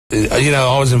You know,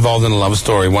 I was involved in a love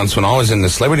story once when I was in the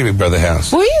Celebrity Big Brother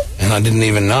house. Were you? And I didn't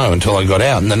even know until I got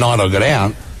out. And the night I got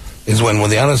out is when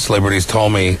the other celebrities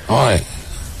told me,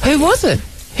 Who was it?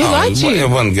 Who liked you?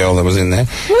 One girl that was in there.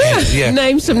 Yeah.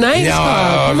 Name some names.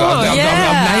 I've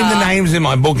named the names in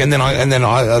my book, and then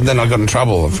I got in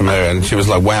trouble from her, and she was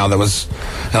like, "Wow, that was,"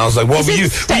 and I was like, "Well, were you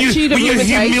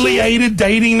humiliated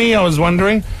dating me?" I was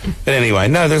wondering. But anyway,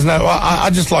 no, there's no. I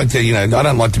just like to, I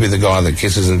don't like to be the guy that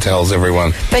kisses and tells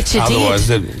everyone. But you otherwise,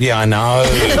 did. I know.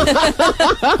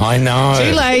 I know.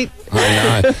 Too late.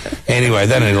 I know. Anyway,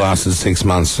 that only lasted 6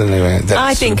 months. Anyway,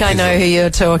 I think I know who you're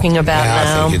talking about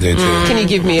now. I think you do too. Can you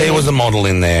give me? There was a model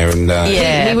in there,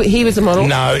 and he was a model.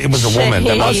 No, it was a woman.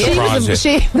 That might surprise you.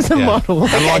 She was a model.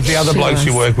 And like the other blokes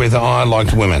you work with, I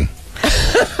liked women.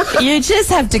 You just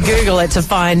have to Google it to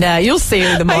find out. You'll see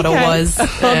who the model was.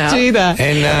 I'll do that.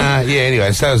 And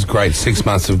anyway, so it was great. 6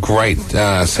 months of great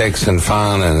sex and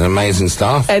fun and amazing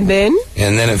stuff. And then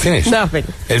it finished. Nothing.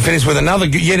 It finished with another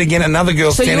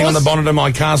girl standing on the bonnet of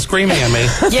my car screaming at me.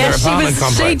 Yeah,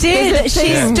 she did.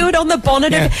 She stood on the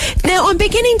bonnet of. Now I'm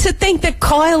beginning to think that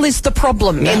Kyle is the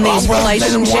problem in these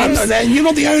relationships. You're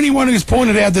not the only one who's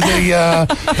pointed out that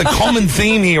the common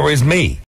theme here is me.